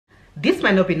This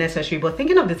might not be necessary, but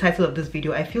thinking of the title of this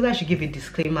video, I feel I should give a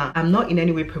disclaimer. I'm not in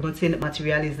any way promoting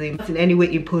materialism, not in any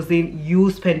way imposing you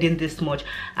spending this much.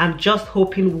 I'm just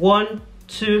hoping 1,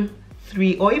 2,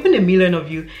 3 or even a million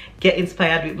of you get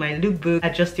inspired with my lookbook,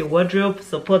 adjust your wardrobe,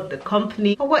 support the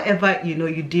company, or whatever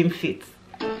you deem fit.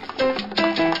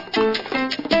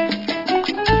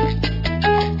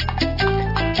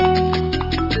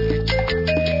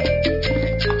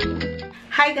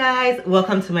 Hi guys,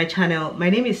 welcome to my channel. My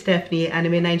name is Stephanie and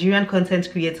I'm a Nigerian content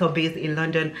creator based in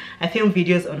London. I film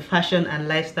videos on fashion and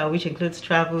lifestyle, which includes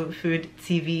travel, food,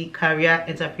 TV, career,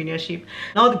 entrepreneurship,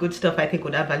 and all the good stuff I think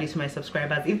would add value to my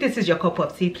subscribers. If this is your cup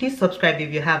of tea, please subscribe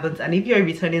if you haven't, and if you're a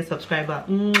returning subscriber,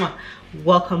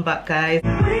 welcome back guys.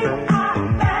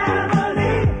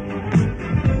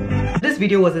 This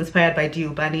video was inspired by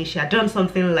Diobani. She had done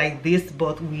something like this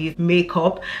but with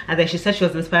makeup, and then she said she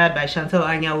was inspired by Chantel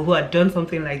Anyanwu, who had done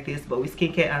something like this but with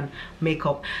skincare and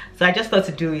makeup. So I just thought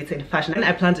to do it in fashion, and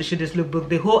I plan to shoot this lookbook.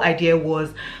 The whole idea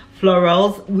was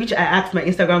florals, which I asked my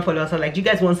Instagram followers, I was like, do you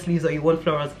guys want sleeves or you want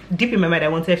florals? Deep in my mind I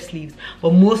wanted sleeves,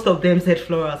 but most of them said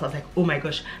florals. I was like, oh my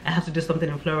gosh, I have to do something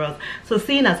in florals. So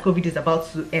seeing as COVID is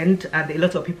about to end and a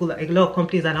lot of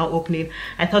companies are now opening,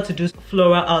 I thought to do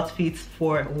floral outfits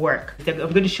for work. I'm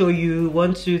going to show you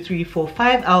 1, 2, 3, 4,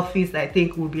 5 outfits that I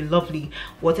think will be lovely,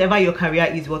 whatever your career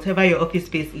is, whatever your office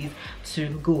space is, to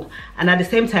go. And at the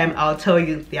same time I'll tell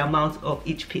you the amount of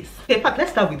each piece. Okay, in fact,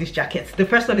 let's start with this jacket. The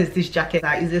first one is this jacket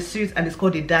that is a suit and it's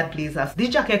called a dad blazer. This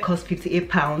jacket costs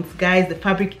 £58. Guys, the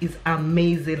fabric is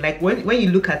amazing. Like when you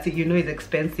look at it, you know it's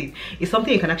expensive. It's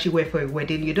something you can actually wear for a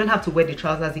wedding. You don't have to wear the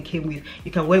trousers it came with.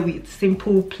 You can wear with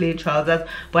simple plain trousers,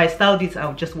 but I styled it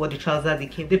and just wore the trousers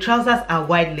it came. The trousers are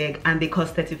wide leg and they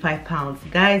cost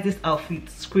 £35. Guys, this outfit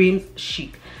screams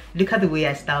chic. Look at the way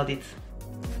I styled it.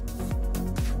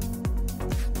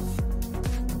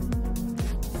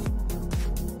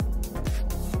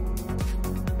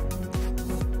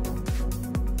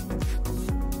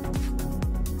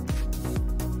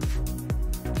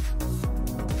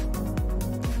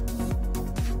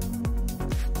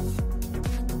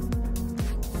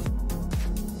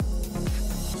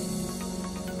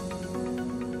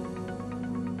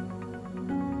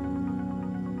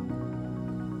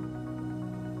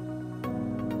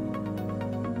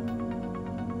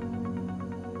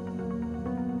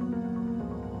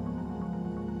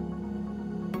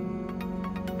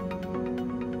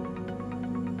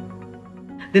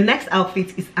 The next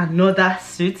outfit is another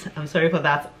suit. I'm sorry for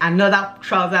that. Another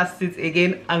trouser suit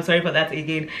again. I'm sorry for that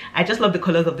again. I just love the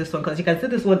colors of this one because you can see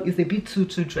this one is a bit too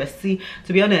dressy.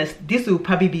 To be honest, this will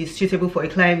probably be suitable for a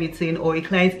client meeting or a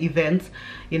client event,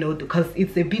 because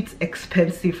it's a bit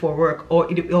expensive for work. Or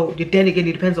then again,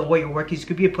 it depends on what your work is. You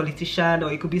could be a politician,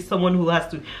 or you could be someone who has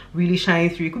to really shine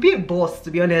through. You could be a boss,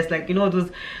 to be honest, like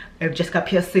those Jessica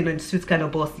Pearson and suits kind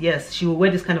of boss. Yes, she will wear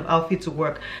this kind of outfit to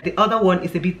work. The other one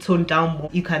is a bit toned down more.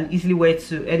 You can easily wear it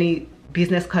to any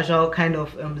business casual kind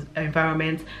of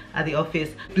environment at the office.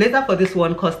 Blazer for this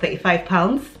one costs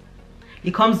 £35.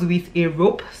 It comes with a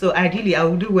rope, so ideally I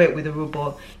would wear it with a rope,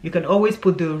 but you can always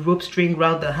put the rope string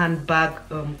around the handbag,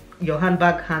 your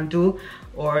handbag handle,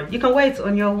 or you can wear it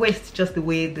on your waist just the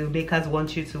way the makers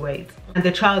want you to wear it. And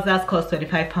the trousers cost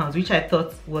 £25, which I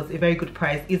thought was a very good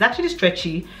price. It's actually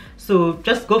stretchy, so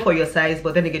just go for your size,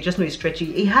 but then again, just know it's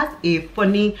stretchy. It has a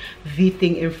funny V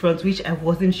thing in front, which I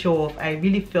wasn't sure of. I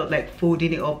really felt like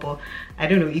folding it up, but I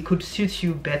don't know, it could suit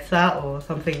you better or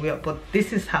something weird, but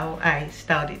this is how I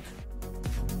styled it.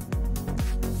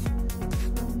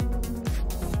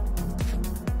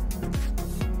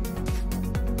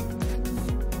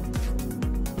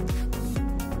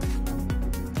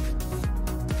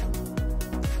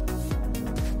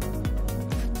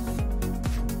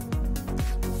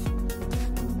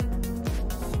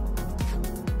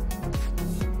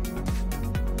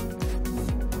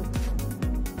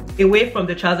 Away from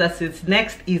the trouser suits,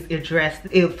 next is a dress,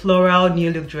 a floral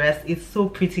new look dress. It's so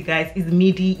pretty guys. It's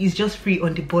midi, it's just free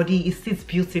on the body, it sits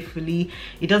beautifully,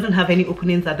 it doesn't have any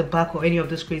openings at the back or any of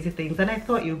those crazy things, and I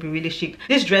thought it would be really chic.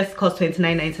 This dress costs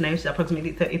 £29.99, which is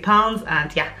approximately £30,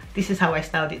 and yeah, this is how I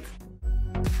styled it.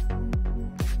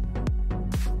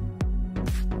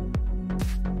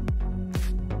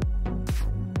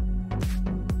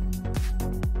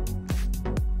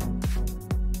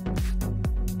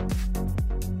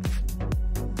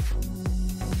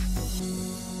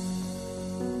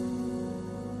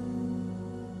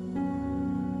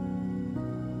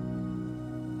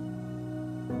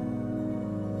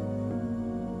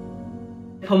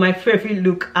 For my favorite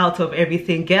look out of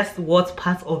everything, guess what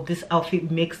part of this outfit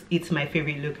makes it my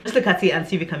favorite look? Just look at it and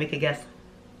see if you can make a guess.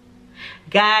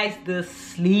 Guys, the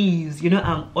sleeves, you know,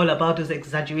 I'm all about those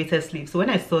exaggerated sleeves. So when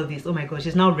I saw this, oh my gosh,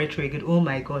 it's now retro again. Oh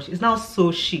my gosh, it's now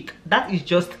so chic. That is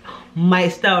just my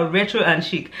style, retro and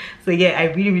chic. So yeah,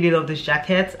 I really love this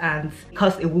jacket, and it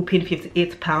cost a whooping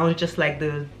 £58, just like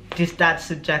the that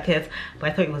suit jacket,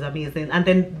 but I thought it was amazing. And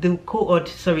then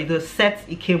the sets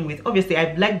it came with, obviously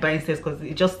I like buying sets because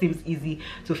it just seems easy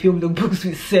to film lookbooks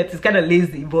with sets. It's kind of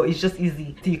lazy, but it's just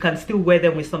easy. So you can still wear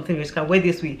them with something. You can wear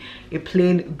this with a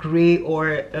plain gray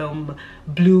or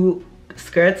blue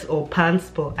skirt or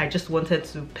pants, but I just wanted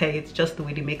to pair it just the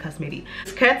way the makers made it.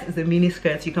 Skirt is a mini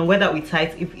skirt. You can wear that with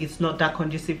tights if it's not that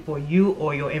conducive for you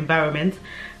or your environment.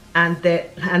 And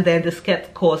then the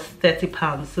skirt costs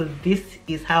 £30. So this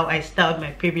is how I styled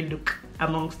my favorite look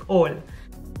amongst all.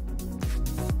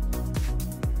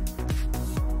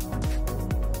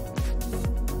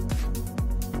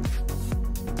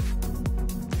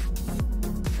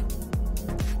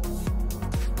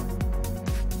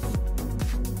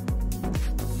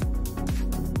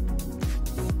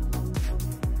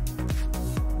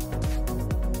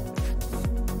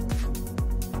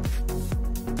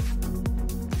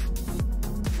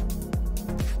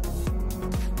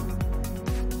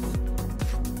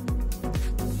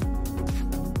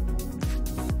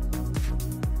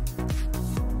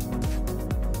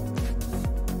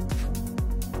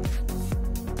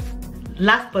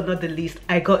 Last but not the least,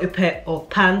 I got a pair of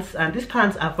pants, and these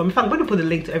pants are from, in fact, I'm going to put a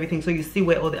link to everything so you see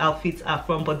where all the outfits are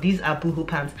from, but these are boohoo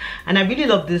pants, and I really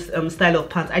love this style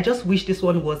of pants. I just wish this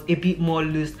one was a bit more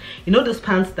loose. You know those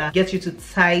pants that get you to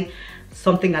tie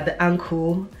something at the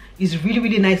ankle? It's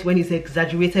really nice when it's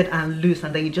exaggerated and loose,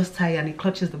 and then you just tie and it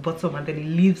clutches the bottom and then it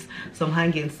leaves some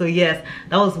hanging. So yes,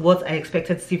 that was what I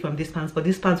expected to see from these pants, but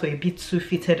these pants were a bit too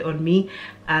fitted on me,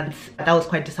 and that was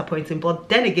quite disappointing. But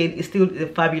then again, it's still a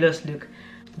fabulous look.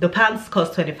 The pants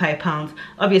cost £25.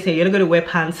 Obviously you're not going to wear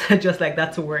pants just like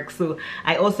that to work, so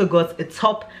I also got a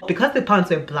top. Because the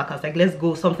pants were black, I was like, let's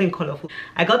go something colorful.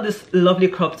 I got this lovely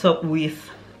crop top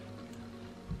with,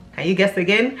 can you guess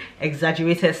again,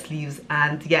 exaggerated sleeves,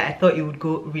 and yeah, I thought it would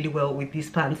go really well with these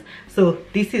pants. So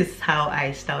this is how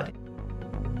I styled it.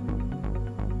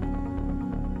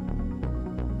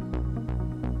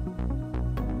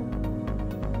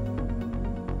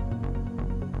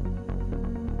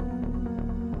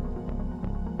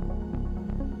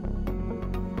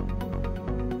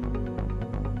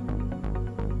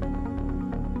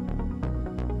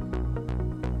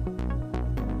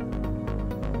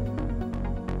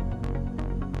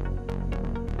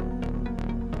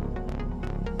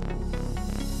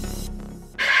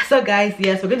 So guys,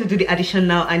 yes, we're going to do the addition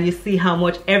now, and you see how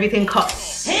much everything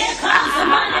costs. Here comes the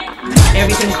money.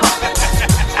 Everything costs.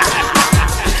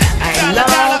 I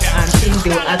love and think they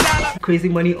will add crazy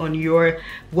money on your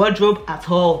wardrobe at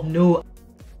all. No.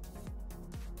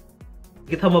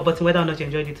 The thumb up button whether or not you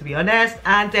enjoyed it, to be honest,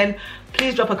 and then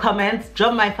please drop a comment,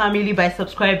 join my family by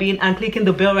subscribing and clicking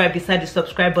the bell right beside the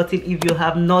subscribe button if you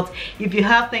have not. If you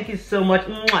have, thank you so much.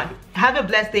 Have a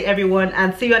blessed day everyone,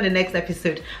 and see you on the next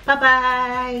episode. Bye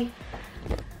bye.